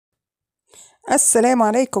السلام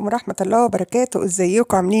عليكم ورحمة الله وبركاته.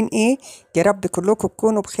 ازيكم عاملين ايه؟ يا رب كلكم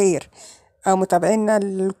تكونوا بخير. متابعينا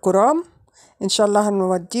الكرام، ان شاء الله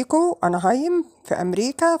هنوديكم اناهيم في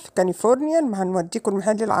امريكا في كاليفورنيا. هنوديكم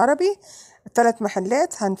المحل العربي، 3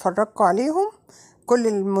 محلات هنفرجكم عليهم. كل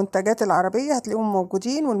المنتجات العربية هتلاقوهم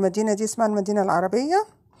موجودين، والمدينة دي اسمها المدينة العربية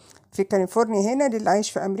في كاليفورنيا، هنا للي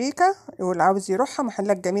عايش في امريكا واللي عاوز يروحها.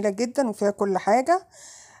 محلات جميلة جدا وفيها كل حاجة.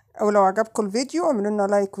 ولو عجبكم الفيديو اعملوا لنا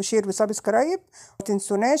لايك وشير وسبسكرايب، ما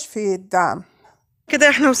تنسوناش في الدعم. كده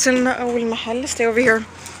احنا وصلنا اول محل. stay over here.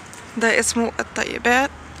 ده اسمه الطيبات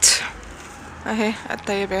اهي.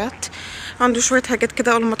 الطيبات عنده شوية حاجات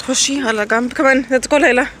كده اول ما تخشي على جنب. كمان تدخل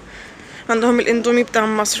هنا عندهم الاندومي بتاع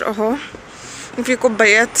مصر اهو، وفي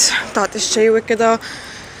كوبايات بتاعت الشاي وكده،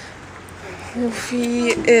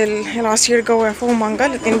 وفي العصير جوه فوق مانجا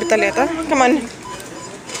الاتنين ب3. كمان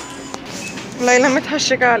ليلى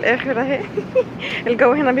متهشكة على الاخر اهي.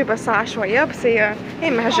 الجو هنا بيبقى ساقع شوية، بس هي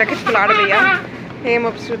مهشكت في العربية، هي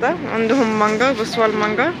مبسوطة. عندهم مانجا، بصوا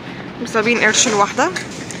المانجا ب70 قرش الواحدة.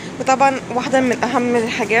 وطبعا واحدة من اهم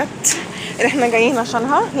الحاجات اللي احنا جايين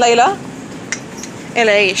عشانها ليلى،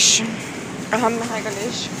 العيش. اهم حاجة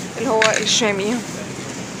العيش اللي هو الشامي،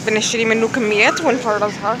 بنشتري منه كميات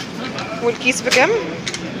ونفرزها. والكيس بكام؟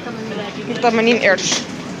 ب80 قرش.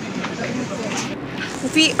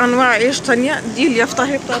 وفي انواع عيش تانية. دي اليافطة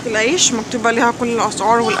هي بتاعت العيش، مكتوب عليها كل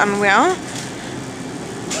الاسعار والانواع.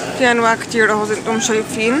 في انواع كتير اهو زي انتم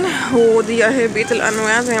شايفين، ودي اهي بقية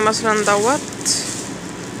الانواع زي مثلا دوت،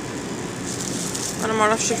 انا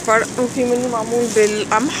معرفش الفرق. وفي منه معمول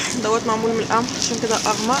بالقمح، دوت معمول من القمح عشان كده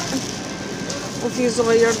اغمق. وفي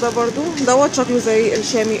صغير ده برضو، دوت شكله زي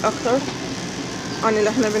الشامي اكتر عن اللي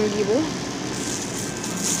احنا بنجيبه،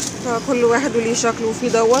 فكل واحد وليه شكله. وفي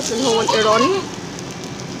دوت اللي هو الايراني،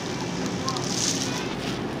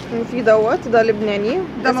 وفي دوت ده لبناني،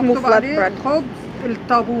 ده اسمه مكتوب فلات عليه بريد. خبز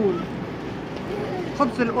الطابول،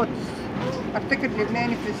 خبز القدس، افتكر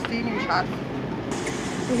لبناني فلسطيني مش عارفه.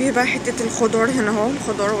 وفي بقى حتة الخضار هنا اهو،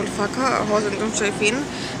 الخضار والفاكهة اهو زي انتم شايفين.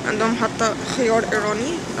 عندهم حتى خيار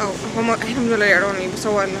ايراني، او هما احنا بنقول ايراني بس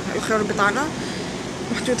هو الخيار بتاعنا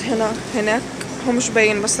محطوط هنا. هناك هو مش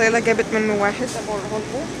باين، بس ليلى جابت منه واحد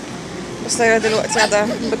اوريهولكوا. بس ليلى دلوقتي قاعدة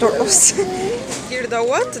بترقص. كتير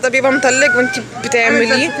دوت، ده بيبقى متلج وانت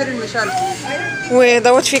بتعمليه.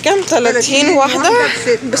 ودوت فيه كام؟ 30 واحدة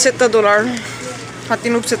ب$6.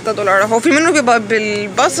 حاطينه ب$6 اهو. في منه بيبقى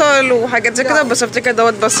بالبصل وحاجات زي كده، بس افتكر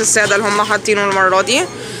دوت بس السادة اللي هم حاطينه المرة دي.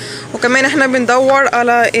 وكمان احنا بندور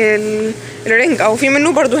على الرنج، او في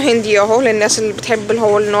منه برضو هندي اهو للناس اللي بتحب اللي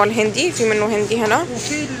هو النوع الهندي. في منه هندي هنا،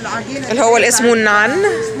 وفي العجينه اللي هو اللي اسمه النان،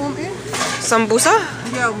 اسمهم ايه؟ سمبوسة.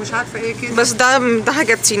 ومش عارفه ايه كده، بس ده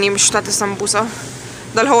حاجات صيني مش بتاعت السمبوسة.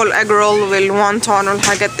 ده اللي هو الاج رول والوانتون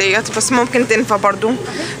والحاجات ديت، بس ممكن تنفع برضو.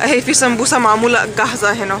 اهي في سمبوسة معمولة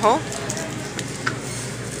جاهزة هنا اهو.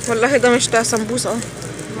 والله ده مش بتاع سمبوسة،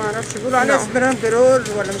 معرفش بيقولوا عليها سبرينج رول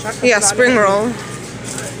ولا مش عارفه. هي سبرينج رول.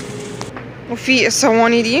 وفي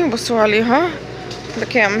الصواني دي بصوا عليها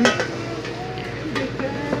بكام؟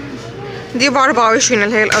 دي ب24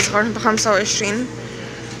 اللي هي الاصغر، ب25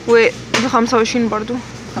 وب25 برضو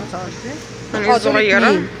 25 يعني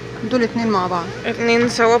الصغيرة. دول 2 مع بعض، 2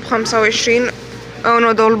 سوا ب25. او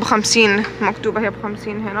نو دول ب50، مكتوبة هي ب50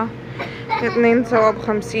 هنا. 2 سوا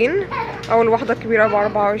ب50، او الواحدة الكبيرة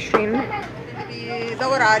ب24.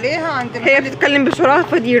 بيدور عليها عند هي بتتكلم بسرعة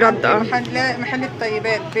فدي ردة. محل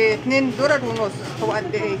الطيبات ب$2.50. هو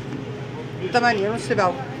قد ايه؟ 8 نص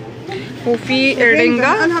باو. وفي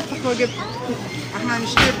الرنجة، انا هفتح واجيبها، احنا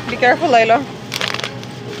هنشتري. be careful ليلى.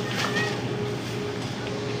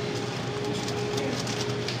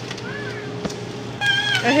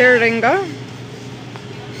 اهي الرنجة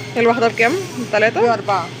الواحدة بكام؟ ب3؟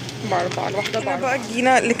 ب4. الواحدة ب4. بقى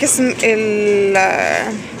جينا لقسم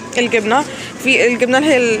الجبنة. في الجبنة اللي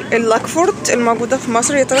هي اللاكفورت الموجودة في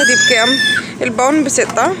مصر، يا ترى دي بكام؟ الباون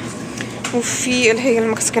ب6. وفي اللي هي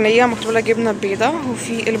المكسيكانية مكتوب لها جبنة بيضة.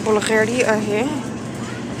 وفي البلغاري اهي،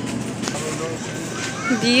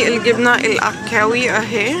 دي الجبنة العكاوي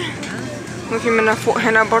اهي. وفي منها فوق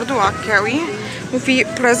هنا برضو عكاوي. وفي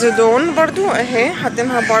بريزيدون برضو اهي،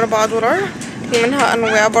 حاطينها ب$4. في منها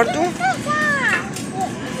انواع برضو،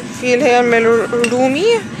 في اللي هي الرومي،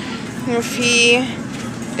 وفي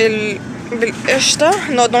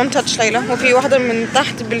بالقشطة نو دونت تاتش ليلى. وفي واحدة من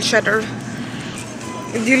تحت بالشيدر،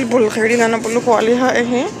 دي البلغاري اللي انا بقولكوا عليها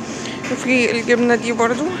اهي. وفي الجبنة دي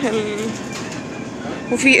برضو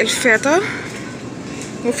وفي الفاتة،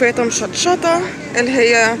 وفاتة مشطشطة اللي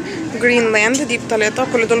هي جرينلاند دي ب3.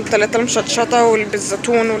 كل دول ب3 المشطشطة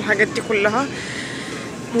والبالزيتون والحاجات دي كلها.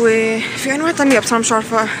 وفي انواع تانية بس انا مش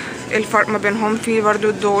عارفة الفرق ما بينهم. في برضو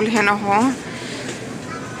دول هنا اهو،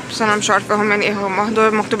 بس انا مش عارفه هم يعني ايه هما.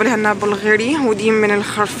 دول مكتوب لي هنا بلغاري، ودي من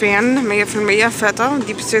الخرفان 100% فاتا،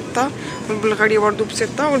 ودي ب6، والبلغاري برضو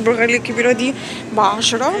ب6، والبلغاري الكبيره دي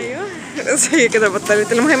ب10. ايوه بس هي كده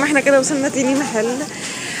بطلت. المهم احنا كده وصلنا تاني محل،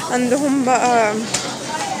 عندهم بقى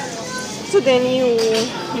سوداني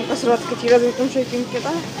ومكسرات كتيره زي ما انتم شايفين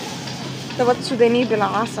كده. دوت سوداني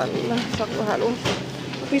بالعسل شكله حلو،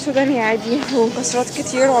 وفي سوداني عادي ومكسرات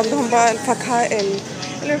كتير. وعندهم بقى الفاكهه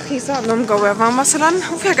الرخيصة، عندهم جوافة مثلا،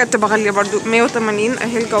 وفي حاجات تبقى غالية برضو 180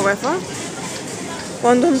 اهي الجوافة.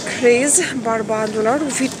 وعندهم كريز ب$4،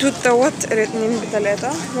 وفي التوت دوت الاتنين ب3.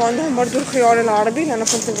 وعندهم برضو الخيار العربي اللي انا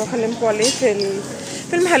كنت بكلمكم عليه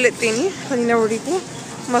في المحل التاني. خليني اوريكم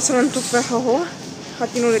مثلا تفاح اهو،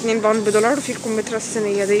 حاطينه الاتنين باوند ب$، وفي الكمثرى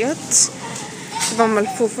الصينية ديت تبقى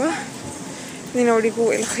ملفوفة. خليني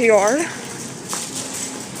اوريكم الخيار.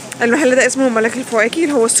 المحل ده اسمه ملك الفواكه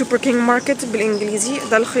اللي هو السوبر كينج ماركت بالانجليزي.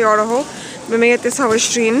 ده الخيار اهو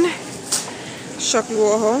ب129.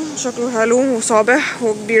 شكله اهو شكله حلو وصابح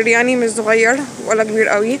وكبير، يعني مش صغير ولا كبير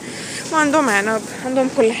قوي. وعندهم عنب، عندهم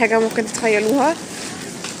كل حاجه ممكن تتخيلوها.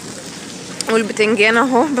 والبتنجان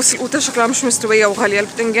اهو، بس القوطه شكلها مش مستويه وغاليه.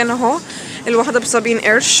 البتنجان اهو الواحده ب70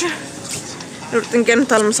 قرش. البتنجان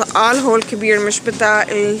بتاع المسقعه اللي هو الكبير مش بتاع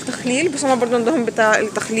التخليل، بس هما برضه عندهم بتاع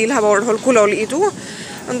التخليل هبوريه لكم لو لقيتوه.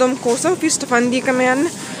 عندهم كوسه، وفي استفندي كمان.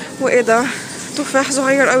 وايه ده؟ تفاح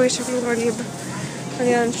صغير قوي شكله غريب.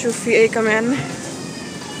 خلينا نشوف في ايه كمان.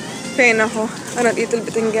 فين اهو، انا لقيت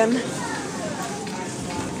البتنجان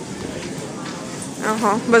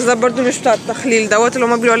اهو، بس ده برضو مش بتاع التخليل. دوت اللي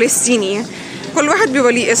هما بيقولوا عليه الصيني، كل واحد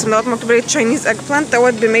بيبقى ليه اسم. دوت مكتوب عليه تشاينيز اج بلانت،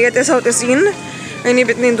 دوت ب199 يعني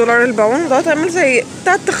ب$2 الباون. دوت عامل زي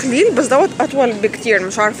بتاع التخليل، بس دوت اطول بكتير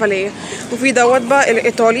مش عارفه ليه. وفي دوت بقى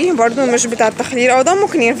الايطالي برضو مش بتاع التخليل، او ده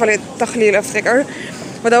ممكن ينفع للتخليل افتكر.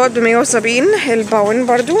 ودوت ب170 الباون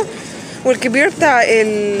برضو. والكبير بتاع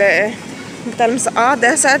المسقعة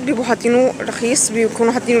ده ساعات بيبقوا حاطينه رخيص،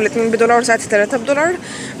 بيكونوا حاطينه الاتنين ب$، وساعات 3 ب$.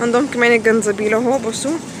 عندهم كمان الجنزبيل اهو،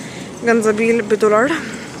 بصوا جنزبيل ب$،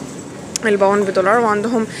 الباون ب$.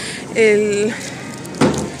 وعندهم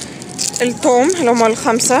التوم اللي هما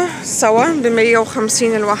ال5 سوا ب150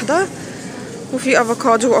 الواحدة. وفي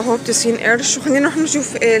افوكادو اهو ب90 قرش. وخلينا نروح نشوف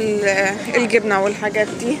الجبنة والحاجات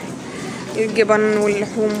دي، الجبن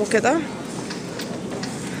واللحوم وكده.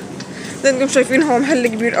 زي انتم شايفين هو محل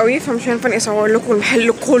كبير قوي، فمش هينفع اني اصور لكم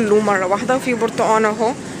المحل كله مره واحده. وفي برتقان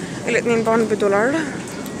اهو الاتنين باوند ب$،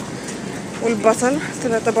 والبصل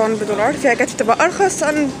 3 باوند ب$. في حاجات بتبقى ارخص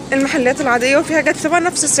عن المحلات العاديه، وفي حاجات بتبقى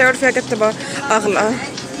نفس السعر، في حاجات بتبقى اغلى.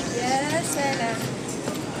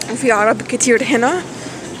 وفي عرب كتير هنا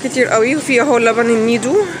كتير قوي. وفي اهو لبن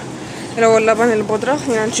النيدو اللي هو اللبن البودره.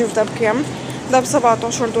 خلينا نشوف ده بكام. ده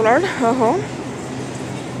ب$17 اهو.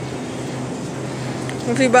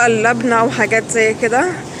 وفي بقى اللبنة وحاجات زي كده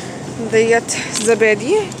ديت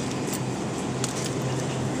زبادي.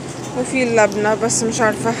 وفي اللبنة بس مش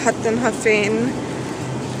عارفة حاطينها فين.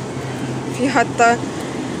 في حتى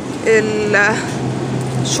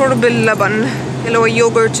شرب اللبن اللي هو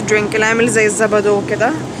يوجورت درينك اللي عامل زي الزبادو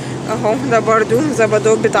كده اهو. ده برضو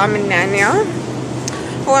زبادو بطعم النعناع،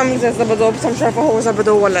 هو عامل زي الزبادو بس مش عارفة هو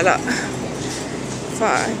زبادو ولا لا.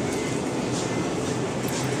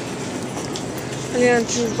 خلينا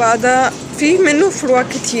نشوف بقى. ده في منه فروع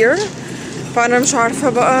كتير، فانا مش عارفه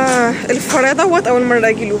بقى الفرع دوت اول مره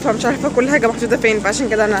اجيله، فمش عارفه كل حاجه محطوطه فين، فعشان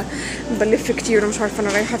كده انا بلف كتير ومش عارفه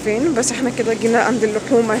انا رايحه فين. بس احنا كده جينا عند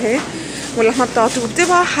اللحوم اهي، واللحمه بتاعته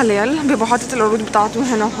بتبقى حلال، بيبقى حاطط العروض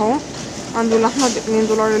بتاعته هنا اهو. عنده لحمه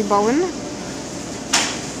ب$2 الباون،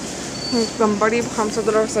 جمبري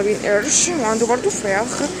ب$5.70 قرش. وعنده برضو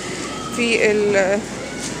فراخ، في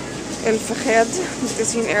الفخاد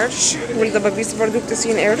ب90 قرش، والدبابيس برضو ب90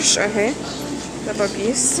 قرش اهي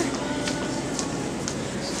دبابيس.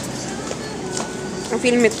 وفي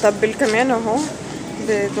المتبل كمان اهو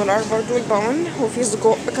ب$1 برضو الباون. وفي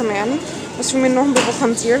سجق كمان، بس في منهم بيبقوا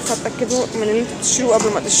خنزير، فاتأكدوا من اللي انتوا بتشتروه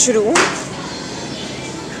قبل ما تشتروه.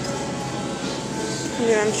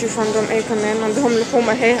 خلينا نشوف عندهم ايه كمان. عندهم لحوم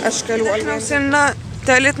اهي اشكال والوان. احنا وصلنا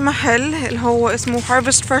تالت محل اللي هو اسمه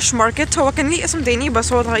هارفست فريش ماركت. هو كان ليه اسم تاني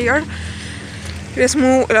بس هو اتغير،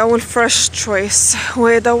 اسمه الاول فريش تشويس.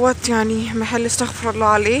 ودوت يعني محل استغفر الله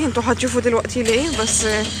عليه، انتوا هتشوفوا دلوقتي ليه، بس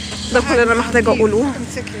ده كل اللي انا محتاجه اقوله.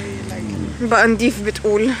 بقى نضيف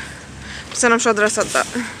بتقول، بس انا مش قادره اصدق.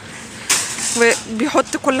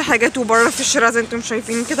 وبيحط كل حاجاته بره في الشارع زي انتم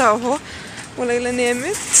شايفين كده اهو. وليلى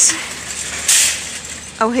نامت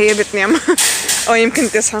او هي بتنام او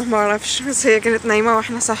يمكن تصحى ما اعرفش، بس هي كانت نايمه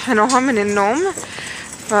واحنا صحيناها من النوم.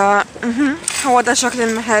 هو ده شكل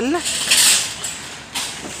المحل.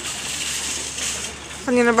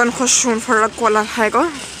 خلينا بقى نخش ونفرج ولا حاجة.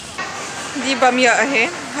 دي بامية اهي،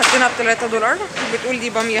 حاطينها ب$3. بتقول دي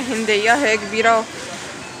بامية هندية، هي كبيرة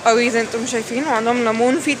قوي زي انتم شايفين. وعندهم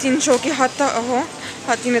ليمون في تين شوكي حتى اهو،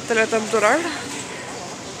 حاطين ال3 $3.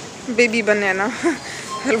 بيبي بنانا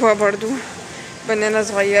حلوة برضو، بنانا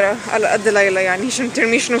صغيرة على قد ليلى يعني عشان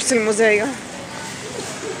مترميش نص المزايا.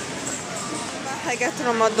 حاجات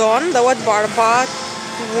رمضان دوت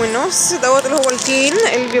ب4.5. دوت اللي هو التين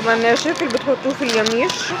اللي بيبقى ناشف اللي بتحطوه في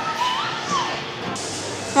اليميش.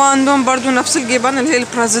 وعندهم برضو نفس الجبن اللي هي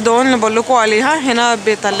البرازيدون اللي بقولكوا عليها، هنا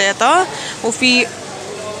ب3. وفي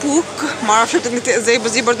بوك معرفش بتتنطق ازاي،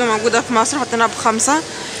 بس دي برضو موجودة في مصر، حاطينها ب5.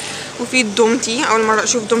 وفي دومتي، اول مرة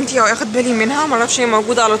اشوف دومتي او اخد بالي منها، معرفش هي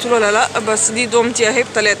موجودة على طول ولا لا، بس دي دومتي اهي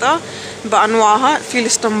ب3 بانواعها. في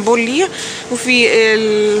الاسطنبولي، وفي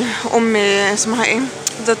الام اسمها ايه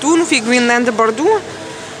زيتون، وفي جرينلاند برضو.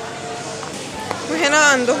 وهنا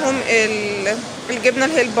عندهم الجبنة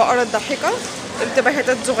اللي هي البقرة الضاحكة اللي بتبقى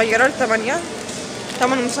حتت صغيرة ل8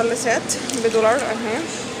 مثلثات ب$1 اهي.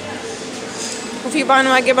 وفي بقى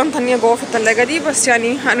انواع جبن تانية جوه في التلاجة دي، بس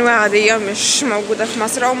يعني انواع عادية مش موجودة في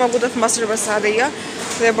مصر، او موجودة في مصر بس عادية.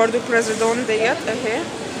 زي برضو بريزيدون ديت اهي،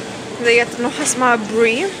 ديت نوعها اسمها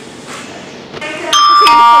بري.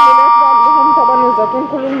 المخللات بقى عندهم طبعا الزيتون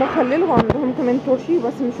كله المخلل، وعندهم كمان ترشي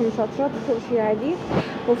بس مش مشطشط، ترشي عادي.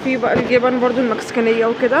 وفي بقى الجبن برضو المكسيكانية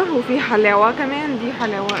وكده. وفي حلاوة كمان، دي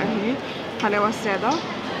حلاوة اهي، حلاوة السادة.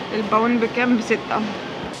 الباون بكام؟ ب6.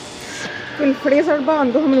 في الفريزر بقى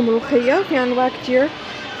عندهم الملوخية في انواع كتير،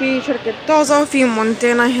 في شركة طازة، في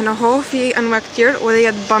مونتانا هنا اهو، في انواع كتير.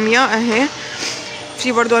 وديت بامية اهي،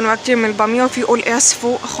 في برضو انواع كتير من البامية. وفي اول اس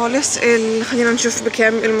فوق خالص خلينا نشوف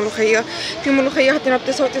بكام الملوخية. في ملوخية حاطينها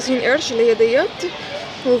ب99 قرش اللي هي ديت،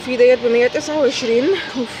 وفي ديت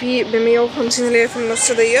ب129، وفي ب150 اللي هي في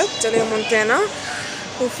النص ديت اللي هي مونتانا.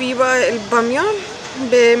 وفي بقى البامية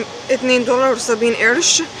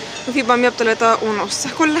ب$2.70، وفي بامية ب3.5.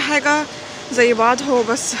 كل حاجة زي بعض، هو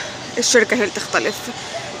بس الشركة هي اللي تختلف،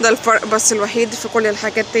 ده الفرق بس الوحيد في كل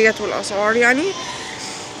الحاجات ديت والأسعار يعني.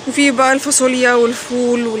 وفي بقى الفاصوليا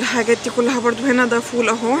والفول والحاجات دي كلها برضو هنا. ده فول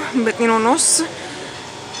اهو ب2.5.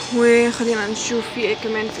 وخلينا نشوف في ايه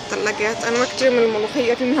كمان في الثلاجات. انواع كتير من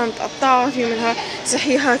الملوخية، في منها متقطعة، في منها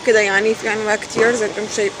صحيحة كده يعني، في انواع كتير زي انتم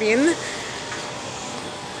شايفين.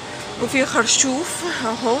 وفي خرشوف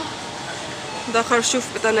اهو، ده خرشوف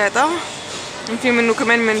ب3. وفي منه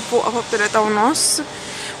كمان من فوق اهو ب3.5.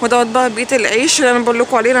 ودوت بقى بقية العيش اللي انا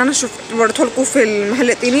بقولكوا عليه، اللي انا وريتهولكوا في المحل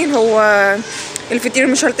التاني اللي هو الفطير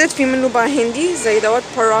المشلتت. في منه بقى هندي زي دوت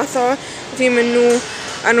باراثا، وفي منه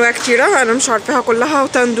انواع كتيرة انا مش عارفاها كلها.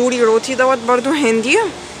 وتندوري روتي دوت برضو هندي،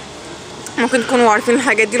 ممكن تكونوا عارفين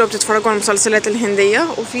الحاجات دي لو بتتفرجوا على المسلسلات الهندية.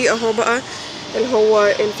 وفي اهو بقى اللي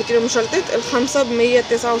هو الفطير المشلتت ال5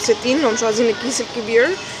 ب169 لو مش عايزين الكيس الكبير،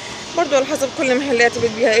 برضو على حسب كل محلات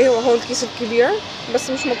بتبيع ايه. وهو الكيس الكبير بس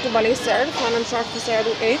مش مكتوب عليه السعر، فانا مش عارفه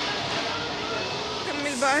سعره ايه.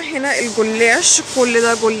 نكمل بقى هنا الجلاش، كل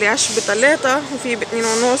ده جلاش ب3، وفي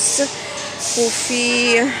ب2.5.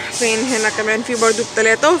 وفي فين هنا كمان في برضو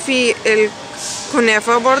ب3. وفي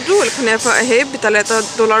الكنافة برضو، الكنافة اهي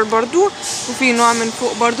ب$3 برضو. وفي نوع من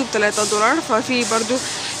فوق برضو ب$3. ففي برضو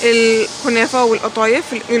الكنافة والقطايف،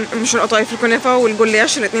 مش القطايف، الكنافة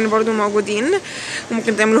والجلاش الاتنين برضو موجودين.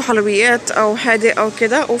 وممكن تعملوا حلويات او حادق او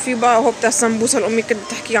كده. وفي بقى هو بتاع السمبوسة اللي امي كانت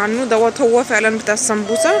بتحكي عنه، دوت هو فعلا بتاع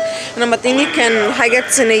السمبوسة. انما التاني كان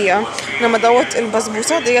حاجات صينية. انما دوت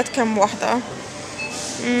البسبوسة ديت كام واحدة؟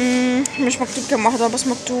 مش مكتوب كام واحدة، بس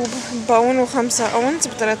مكتوب باون و5 اونس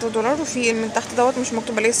ب$3. وفي من تحت دوت مش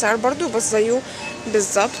مكتوب عليه السعر برضو، بس زيه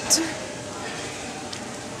بالظبط.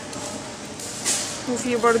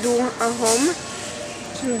 وفي برضو اهم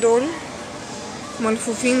دول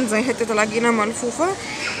ملفوفين زي حتة العجينة ملفوفة.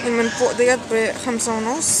 من فوق ديت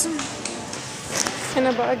ب5.5.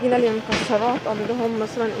 هنا بقى جينا للمكسرات، عندهم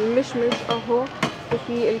مثلا المشمش اهو،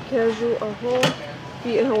 وفي الكاجو اهو، في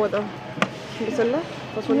ايه هو ده بسلة،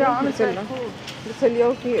 فاصوليا بسلة،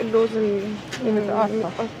 وفي اللوز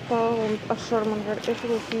المتقطع ومتقشر من غير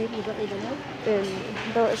قشر. وفي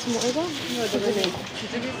ده اسمه ايه ده؟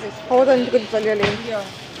 هو ده اللي انت كنت بتقولي عليه،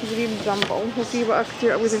 جديد جنبه. وفي بقى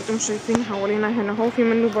كتير قوي زي انتم شايفين حوالينا هنا اهو. في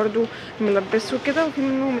منه برضو ملبس وكده، وفي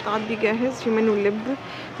منه متعبي جاهز، في منه لب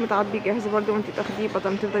متعبي جاهز برضو وانت تاخديه بدل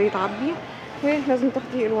ما تفضلي تعبي. ولازم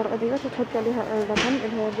تاخدي الورقه ديت وتحطي عليها الرقم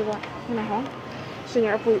اللي هو بيبقى هنا اهو عشان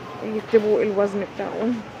يعرفوا يكتبوا الوزن بتاعه.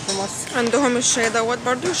 في مصر عندهم الشاي دوت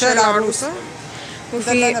برضو، شاي العروسه.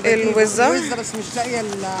 وفي الوزه بس مش لاقيه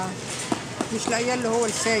مش لاقيه اللي هو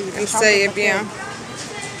السايب يعني.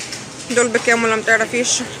 دول بكام ولا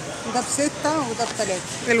متعرفيش؟ ده ب6 وده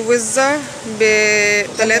ب3. الوزة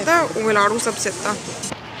ب3 والعروسة ب6.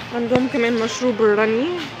 عندهم كمان مشروب الرني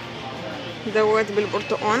دوت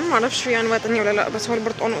بالبرتقال، معرفش في انواع تانية ولا لا، بس هو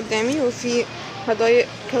البرتقال قدامي. وفي هدايا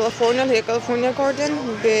كاليفورنيا اللي هي كاليفورنيا جاردن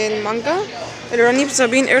بالمانجا، الرني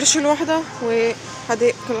ب70 قرش الواحدة،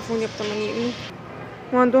 وهدايا كاليفورنيا ب80.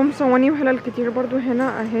 وعندهم صواني وحلل كتير برضو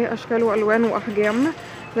هنا اهي، اشكال والوان واحجام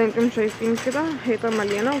زي انتم شايفين كده، حيطة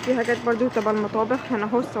مليانة. وفي حاجات برضو تبع المطابخ هنا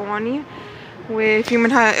اهو، الصواني وفي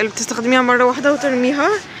منها اللي بتستخدميها مرة واحدة وترميها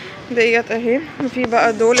ديت اهي. وفي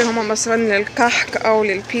بقى دول اللي هما مثلا للكحك او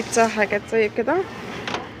للبيتزا، حاجات زي كده.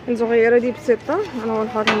 الصغيرة دي ب6، اللي هو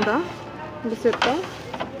الحجم ده ب6،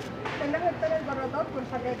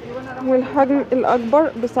 والحجم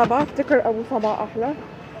الأكبر ب7. افتكر أبو 7 أحلى.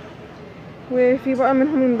 وفي بقى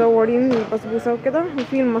منهم المدورين البسبوسة وكده.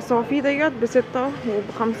 وفي المصافي ديت ب6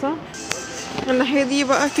 وب5. الناحية دي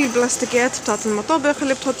بقى في البلاستيكات بتاعت المطابخ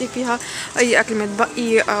اللي بتحطي فيها أي أكل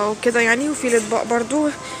متبقي أو كده يعني. وفي الأطباق برضو،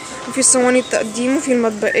 وفي الصواني التقديم، وفي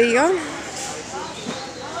المطبقية،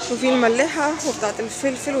 وفي الملاحة وبتاعت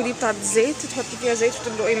الفلفل. ودي بتاعت الزيت، تحطي فيها زيت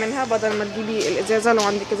وتدلقي منها بدل ما تجيبي الازازة لو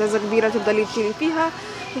عندك ازازة كبيرة تفضلي تشيلي فيها.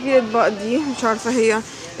 وفي الاطباق دي مش عارفة هي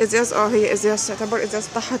ازاز، هي ازاز، تعتبر ازاز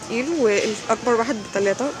بتاعها تقيل. والاكبر واحد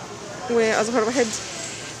ب3 واصغر واحد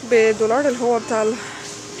 $1 اللي هو بتاع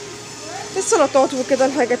السلطات وكده،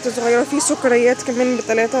 الحاجات الصغيرة. في سكريات كمان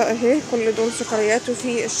ب3 اهي، كل دول سكريات.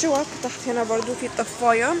 وفي الشوك تحت هنا برضو في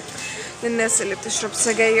طفاية للناس اللي بتشرب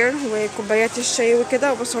سجاير، وكوبايات الشاي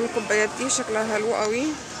وكده. وبصوا الكوبايات دي شكلها حلو قوي،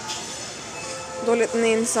 دول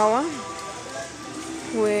 2 سوا.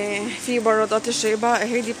 وفي برادات الشاي بقى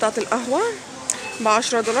اهي، دي بتاعت القهوة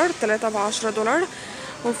ب$10، 3 ب$10.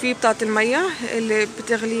 وفي بتاعت المية اللي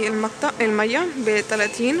بتغلي المية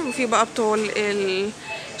ب30. وفي بقى بتوع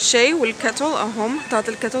الشاي والكاتل اهم، بتاعت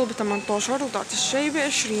الكاتل ب18 وبتاعت الشاي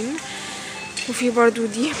ب20. وفي برضو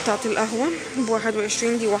دي بتاعت القهوة ب21،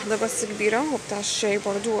 دي واحدة بس كبيرة. وبتاع الشاي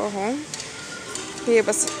برضو اهو، هي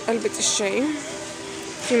بس علبة الشاي.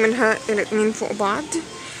 في منها الاتنين فوق بعض،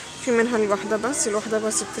 في منها الواحدة بس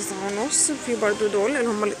ب9.5. وفي برضو دول اللي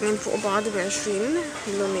هما الاتنين فوق بعض ب20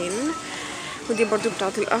 لونين. ودي برضو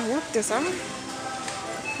بتاعت القهوة ب9.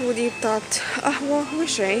 ودي بتاعت قهوة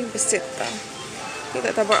وشاي ب6.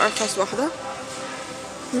 كده تعتبر أرخص واحدة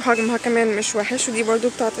وحجمها كمان مش وحش. ودي برضو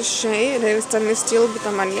بتاعت الشاي اللي هي الستانلس ستيل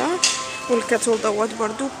ب8. والكاتل دوت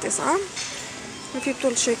برضو ب9. وفي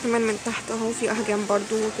بتوع الشاي كمان من تحت اهو، في أحجام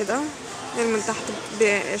برضو وكده، من تحت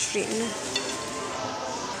ب20.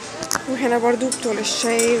 وهنا برضو بتوع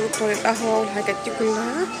الشاي وبتوع القهوة والحاجات دي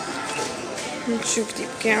كلها. نشوف دي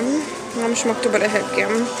بكام، مش مكتوبة لها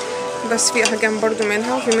بكام، بس في أحجام برضو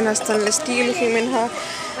منها. وفي منها ستانلس ستيل، وفي منها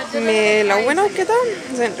ملونة وكده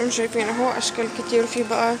زي انتم شايفين اهو، أشكال كتير. في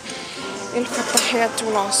بقى الفتحات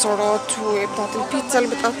والعصارات، وبتاعت البيتزا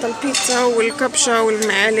اللي بتقطع البيتزا، والكبشة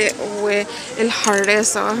والمعالق،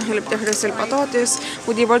 والحراسة اللي بتهرس البطاطس.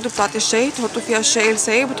 ودي برضو بتاعت الشاي، تحطوا فيها الشاي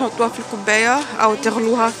السايب وتحطوها في الكوباية او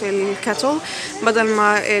تغلوها في الكاتل بدل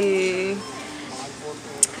ما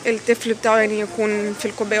التفل بتاعه يعني يكون في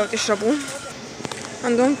الكوباية وتشربوه.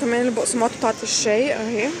 عندهم كمان البقسماط بتاعت الشاي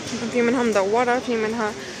اهي، في منها مدورة، في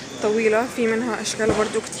منها طويلة، في منها اشكال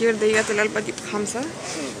برضو كتير. ديت العلبة دي ب5،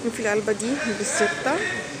 وفي العلبة دي ب6،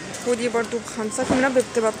 ودي برضو ب5. في منها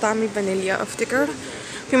بتبقى بطعم الفانيليا افتكر.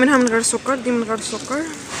 في منها من غير سكر، دي من غير سكر.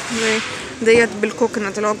 وديت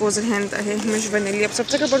بالكوكونات اللي هو جوز الهند اهي، مش فانيليا، بس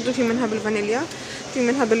افتكر برضو في منها بالفانيليا. في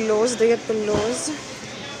منها باللوز، ديت باللوز.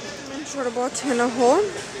 شربات هنا اهو.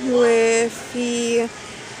 وفي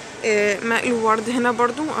ماء الورد هنا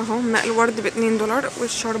برضو اهو، ماء الورد ب$2.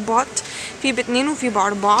 والشربات في ب2 وفي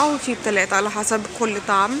ب4 وفي ب3 على حسب كل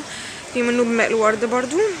طعم. في منه بماء الورد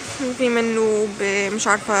برضو، وفي منه مش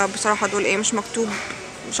عارفة بصراحة دول ايه، مش مكتوب،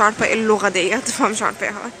 مش عارفة ايه اللغة ديت فمش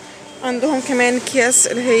عارفاها. عندهم كمان اكياس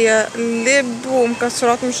اللي هي لب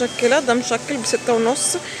ومكسرات مشكلة، ده مشكل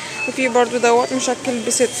ب6.5. وفي برضو دوت مشكل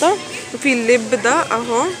ب6. وفي اللب ده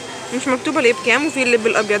اهو مش مكتوبة ليه بكام. وفي اللب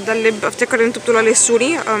الابيض، ده اللب افتكر انتوا بتقولوا عليه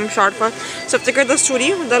السوري، مش عارفة، بس افتكر ده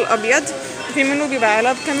السوري وده الابيض. وفي منه بيبقى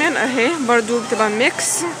علب كمان اهي، برضو بتبقى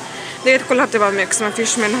ميكس. ديت كلها بتبقى ميكس،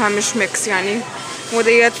 مفيش منها مش ميكس يعني.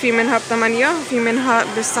 وديت في منها ب8 وفي منها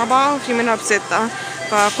ب7 وفي منها ب6،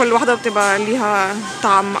 فكل واحدة بتبقى ليها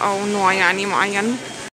طعم او نوع يعني معين.